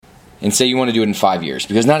and say you want to do it in 5 years,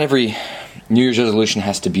 because not every New Year's resolution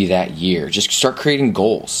has to be that year. Just start creating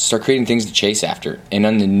goals, start creating things to chase after, and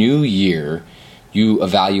on the new year, you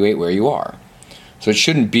evaluate where you are. So it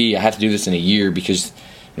shouldn't be, I have to do this in a year, because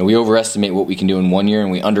we overestimate what we can do in 1 year and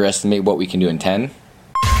we underestimate what we can do in 10.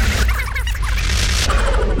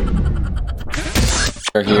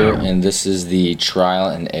 We're here, and this is the Trial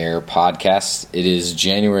and Error podcast. It is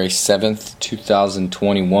January 7th,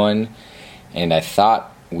 2021, and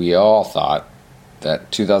we all thought that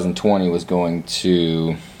 2020 was going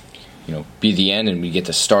to, be the end, and we get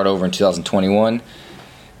to start over in 2021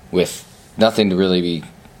 with nothing to really be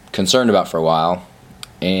concerned about for a while,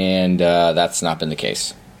 and that's not been the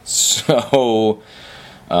case. So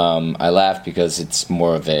I laugh because it's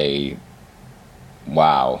more of a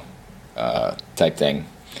wow type thing.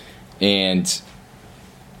 And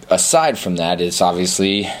aside from that, it's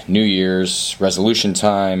obviously New Year's resolution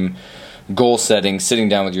time, goal setting, sitting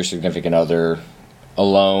down with your significant other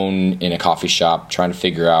alone in a coffee shop, trying to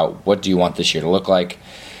figure out what do you want this year to look like.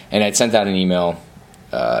 And I'd sent out an email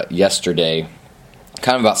yesterday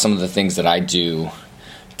kind of about some of the things that I do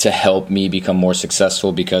to help me become more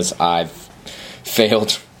successful, because I've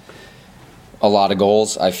failed a lot of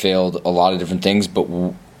goals. I failed a lot of different things, but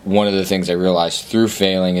one of the things I realized through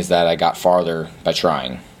failing is that I got farther by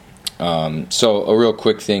trying. So a real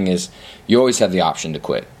quick thing is you always have the option to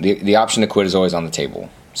quit. The option to quit is always on the table.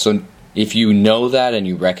 So if you know that and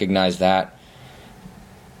you recognize that,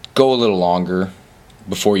 go a little longer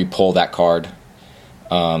before you pull that card.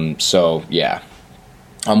 One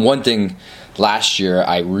thing last year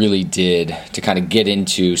I really did to kind of get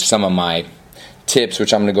into some of my tips,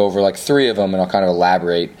 which I'm going to go over like 3 of them, and I'll kind of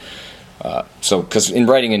elaborate. Because in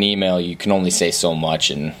writing an email, you can only say so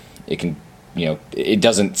much, and it can, it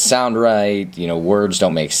doesn't sound right. Words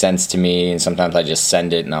don't make sense to me, and sometimes I just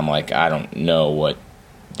send it, and I'm like, I don't know what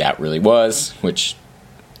that really was, which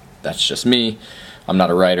that's just me. I'm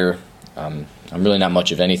not a writer. I'm really not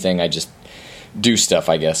much of anything. I just do stuff,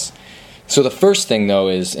 I guess. So the first thing, though,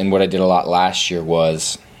 is, and what I did a lot last year,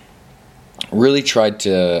 was really tried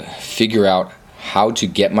to figure out how to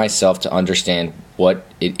get myself to understand what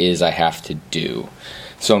it is I have to do.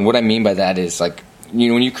 So, and what I mean by that is, like,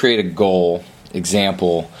 when you create a goal,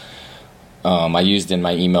 example I used in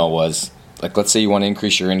my email was, like, let's say you want to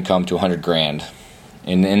increase your income to $100,000.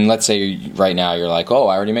 And let's say right now you're like, oh,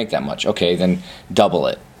 I already make that much. Okay, then double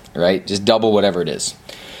it, right? Just double whatever it is.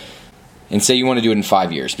 And say you want to do it in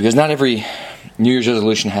 5 years, because not every New Year's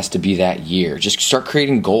resolution has to be that year. Just start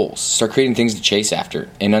creating goals, start creating things to chase after.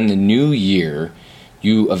 And on the new year,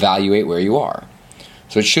 you evaluate where you are.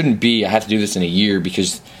 So it shouldn't be, I have to do this in a year,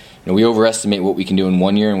 because we overestimate what we can do in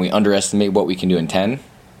 1 year and we underestimate what we can do in 10.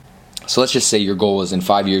 So let's just say your goal is in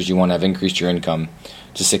 5 years you want to have increased your income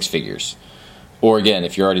to 6 figures. Or again,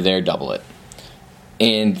 if you're already there, double it.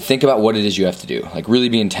 And think about what it is you have to do. Like, really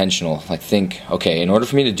be intentional. Like, think, okay, in order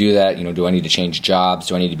for me to do that, do I need to change jobs?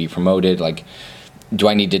 Do I need to be promoted? Like, do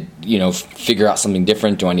I need to, figure out something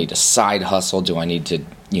different? Do I need to side hustle? Do I need to,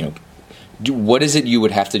 what is it you would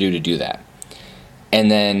have to do to do that? And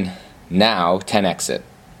then now 10x it.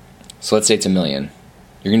 So let's say it's $1 million.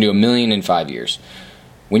 You're going to do $1 million in 5 years.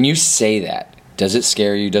 When you say that, does it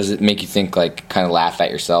scare you? Does it make you think, like, kind of laugh at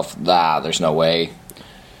yourself? There's no way.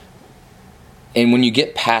 And when you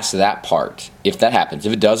get past that part, if that happens,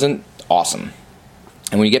 if it doesn't, awesome.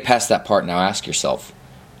 And when you get past that part, now ask yourself,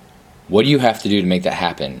 what do you have to do to make that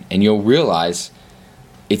happen? And you'll realize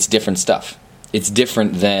it's different stuff. It's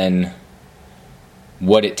different than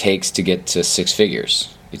what it takes to get to 6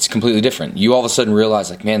 figures. It's completely different. You all of a sudden realize,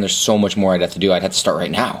 like, man, there's so much more I'd have to do. I'd have to start right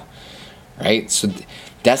now, right? So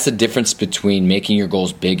that's the difference between making your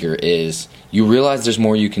goals bigger, is you realize there's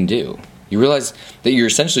more you can do. You realize that you're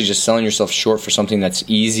essentially just selling yourself short for something that's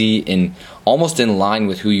easy and almost in line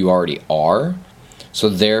with who you already are. So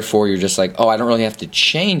therefore, you're just like, oh, I don't really have to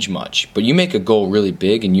change much. But you make a goal really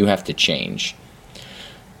big and you have to change.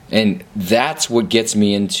 And that's what gets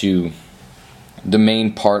me into the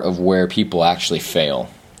main part of where people actually fail.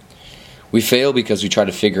 We fail because we try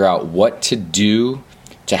to figure out what to do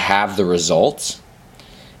to have the results,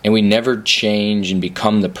 and we never change and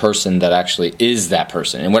become the person that actually is that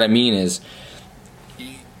person. And what I mean is,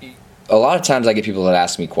 a lot of times I get people that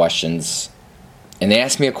ask me questions, and they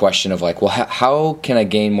ask me a question of like, well, how can I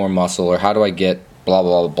gain more muscle, or how do I get blah,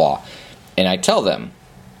 blah, blah, blah. And I tell them,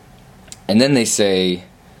 and then they say,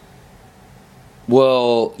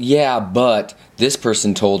 well, yeah, but this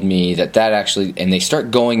person told me that actually, and they start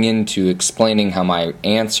going into explaining how my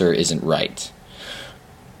answer isn't right.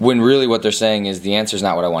 When really what they're saying is, the answer is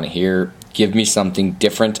not what I want to hear. Give me something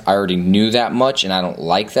different. I already knew that much, and I don't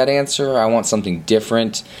like that answer. I want something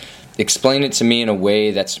different. explain it to me in a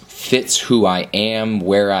way that fits who I am,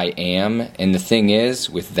 where I am. And the thing is,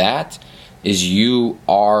 with that, is you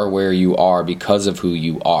are where you are because of who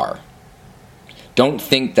you are. Don't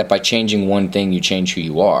think that by changing one thing you change who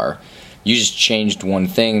you are. You just changed one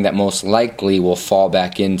thing that most likely will fall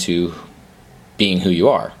back into being who you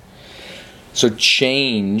are. So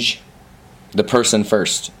change the person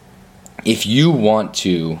first. If you want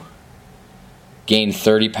to gain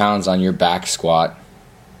 30 pounds on your back squat,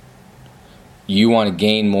 you want to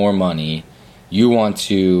gain more money, you want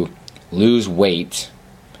to lose weight,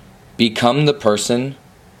 become the person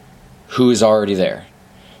who is already there.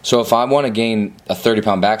 So if I want to gain a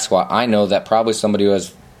 30-pound back squat, I know that probably somebody who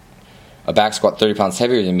has a back squat 30 pounds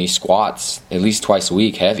heavier than me squats at least twice a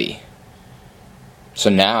week heavy. So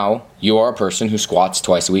now you are a person who squats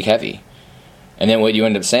twice a week heavy. And then what you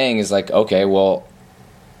end up saying is like, okay, well,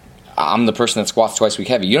 I'm the person that squats twice a week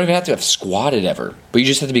heavy. You don't even have to have squatted ever, but you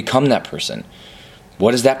just have to become that person.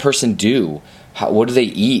 What does that person do? What do they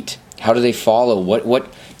eat? How do they follow?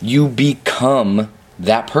 What you become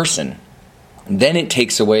that person. Then it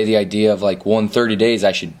takes away the idea of like, well, in 30 days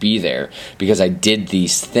I should be there because I did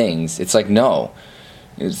these things. It's like, no.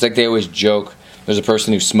 It's like they always joke. There's a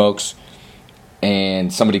person who smokes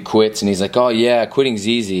and somebody quits and he's like, oh yeah, quitting's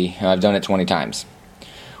easy. I've done it 20 times.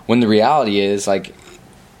 When the reality is like,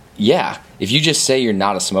 yeah, if you just say you're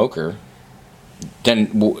not a smoker, then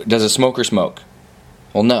does a smoker smoke?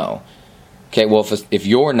 Well, no. Okay, well, if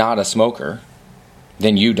you're not a smoker,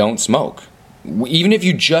 then you don't smoke. Even if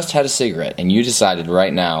you just had a cigarette and you decided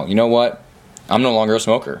right now, you know what, I'm no longer a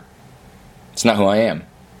smoker. It's not who I am.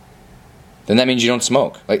 Then that means you don't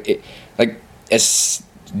smoke. Like as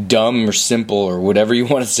dumb or simple or whatever you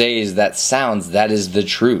want to say is that sounds, that is the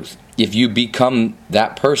truth. If you become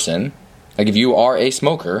that person, like if you are a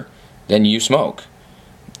smoker, then you smoke.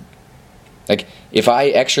 Like if I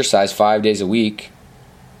exercise 5 days a week,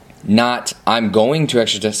 not I'm going to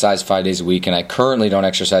exercise 5 days a week and I currently don't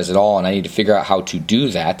exercise at all and I need to figure out how to do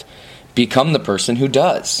that, become the person who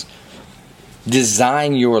does.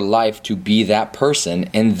 Design your life to be that person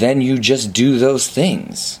and then you just do those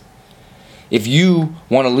things. If you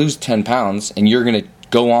want to lose 10 pounds and you're going to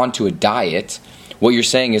go on to a diet, what you're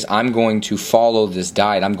saying is I'm going to follow this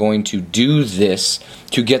diet. I'm going to do this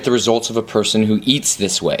to get the results of a person who eats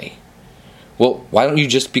this way. Well, why don't you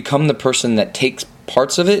just become the person that takes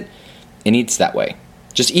parts of it and eats that way?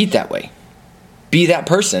 Just eat that way. Be that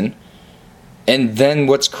person. And then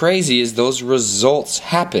what's crazy is those results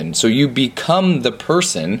happen. So you become the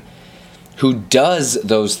person who does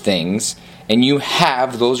those things and you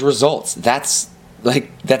have those results. That's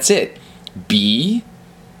it. Be,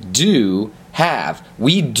 do, have.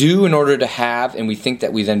 We do in order to have, and we think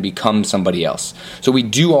that we then become somebody else. So we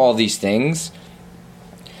do all these things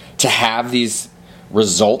to have these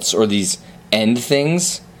results or these end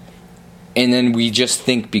things, and then we just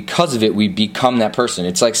think because of it we become that person.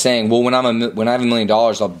 It's like saying, well, when I have $1 million,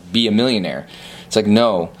 I'll be a millionaire. It's like,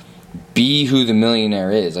 no, be who the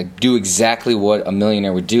millionaire is. Like, do exactly what a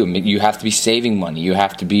millionaire would do. You have to be saving money. You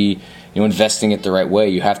have to be investing it the right way.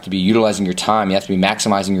 You have to be utilizing your time. You have to be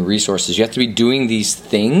maximizing your resources. You have to be doing these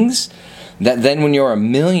things that then when you're a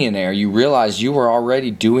millionaire, you realize you were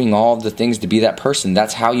already doing all of the things to be that person.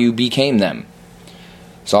 That's how you became them.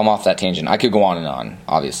 So I'm off that tangent. I could go on and on,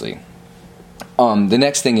 obviously. The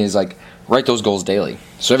next thing is like write those goals daily.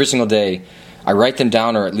 So every single day I write them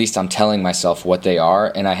down, or at least I'm telling myself what they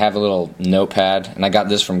are, and I have a little notepad, and I got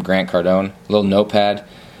this from Grant Cardone, a little notepad,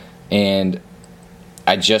 and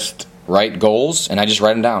I just write goals, and I just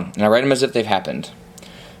write them down, and I write them as if they've happened.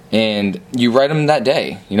 And you write them that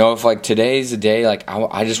day. If like today's the day, like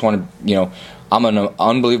I just want to, I'm an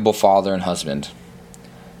unbelievable father and husband.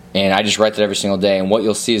 And I just write that every single day. And what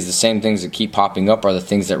you'll see is the same things that keep popping up are the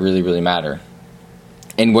things that really, really matter.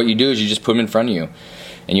 And what you do is you just put them in front of you.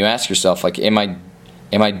 And you ask yourself, like, am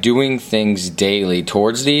I doing things daily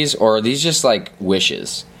towards these? Or are these just like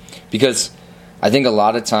wishes? Because I think a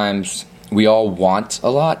lot of times we all want a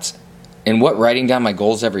lot. And what writing down my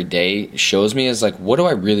goals every day shows me is like, what do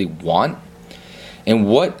I really want? And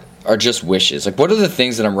what are just wishes? Like, what are the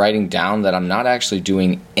things that I'm writing down that I'm not actually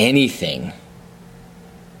doing anything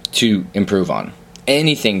to improve on?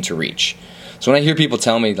 Anything to reach? So when I hear people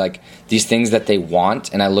tell me like these things that they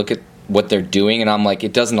want, and I look at what they're doing and I'm like,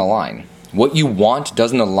 it doesn't align. What you want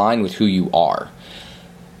doesn't align with who you are.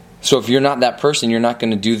 So if you're not that person, you're not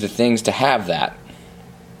going to do the things to have that.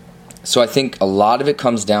 So I think a lot of it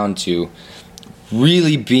comes down to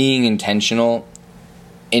really being intentional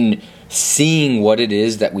in seeing what it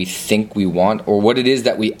is that we think we want, or what it is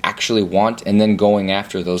that we actually want, and then going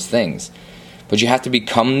after those things. But you have to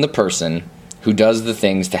become the person who does the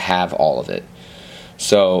things to have all of it.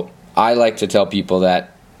 So I like to tell people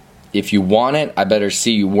that if you want it, I better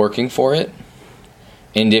see you working for it.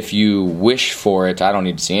 And if you wish for it, I don't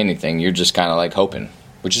need to see anything. You're just kind of like hoping,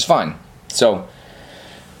 which is fine. So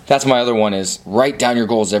that's my other one, is write down your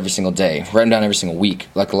goals every single day. Write them down every single week.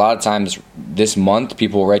 Like a lot of times this month,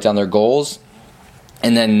 people will write down their goals.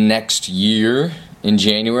 And then next year in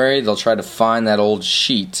January, they'll try to find that old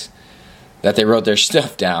sheet that they wrote their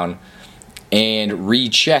stuff down and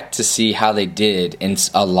recheck to see how they did. And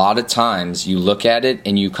a lot of times you look at it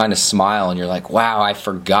and you kind of smile and you're like, wow, I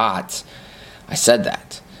forgot I said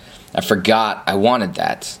that. I forgot I wanted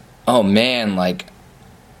that. Oh man, like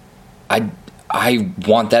I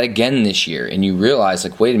want that again this year. And you realize,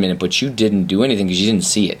 like, wait a minute, but you didn't do anything because you didn't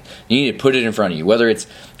see it. You need to put it in front of you, whether it's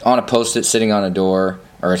on a Post-it sitting on a door,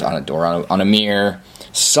 or it's on a mirror,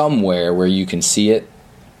 somewhere where you can see it.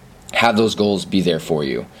 Have those goals be there for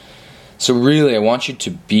you. So really, I want you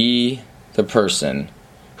to be the person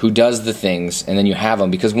who does the things, and then you have them.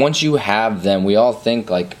 Because once you have them, we all think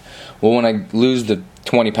like, well, when I lose the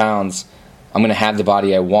 20 pounds, I'm going to have the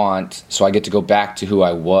body I want, so I get to go back to who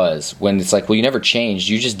I was. When it's like, well, you never changed.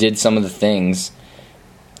 You just did some of the things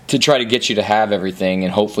to try to get you to have everything,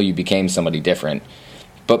 and hopefully you became somebody different.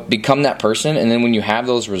 But become that person, and then when you have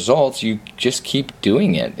those results, you just keep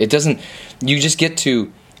doing it. You just get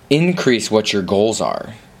to increase what your goals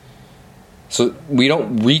are. So we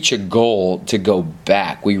don't reach a goal to go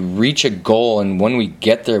back. We reach a goal, and when we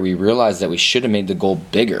get there, we realize that we should have made the goal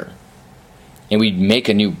bigger. And we make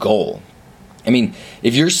a new goal. I mean,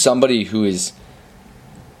 if you're somebody who is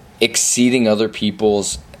exceeding other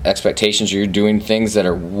people's expectations, or you're doing things that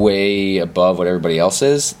are way above what everybody else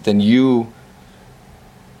is, then you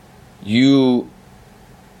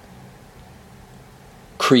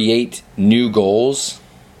create new goals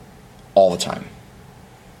all the time.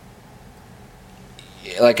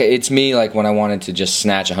 Like, it's me, like when I wanted to just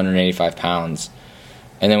snatch 185 pounds.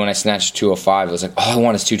 And then when I snatched 205, it was like, all I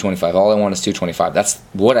want is 225. All I want is 225. That's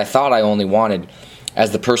what I thought I only wanted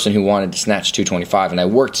as the person who wanted to snatch 225. And I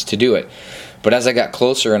worked to do it. But as I got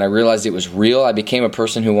closer and I realized it was real, I became a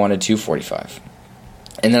person who wanted 245.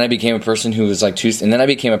 And then I became a person who was like and then I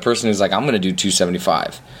became a person who's like, I'm going to do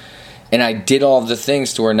 275. And I did all of the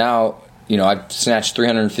things to where now, I've snatched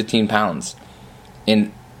 315 pounds.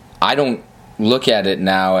 And I don't look at it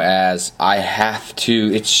now as I have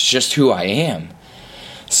to. It's just who I am.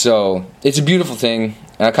 So it's a beautiful thing,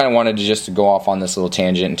 and I kind of wanted to just go off on this little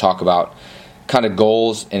tangent and talk about kind of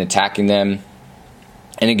goals and attacking them.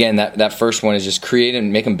 And again, that first one is just create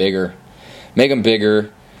and make them bigger. Make them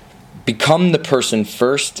bigger. Become the person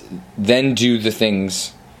first, then do the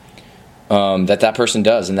things that person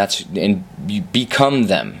does, and you become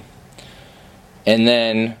them. And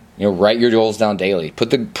then write your goals down daily.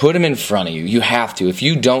 Put them in front of you. You have to. If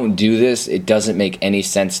you don't do this, it doesn't make any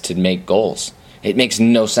sense to make goals. It makes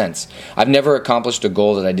no sense. I've never accomplished a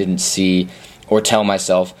goal that I didn't see or tell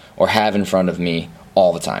myself or have in front of me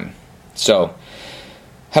all the time. So,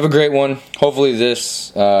 have a great one. Hopefully this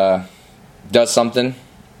does something.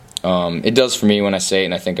 It does for me when I say it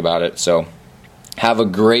and I think about it. So, have a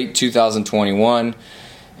great 2021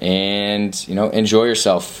 and, enjoy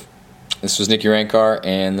yourself. This was Nicky Rankar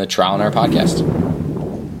and the Trial and Error Podcast.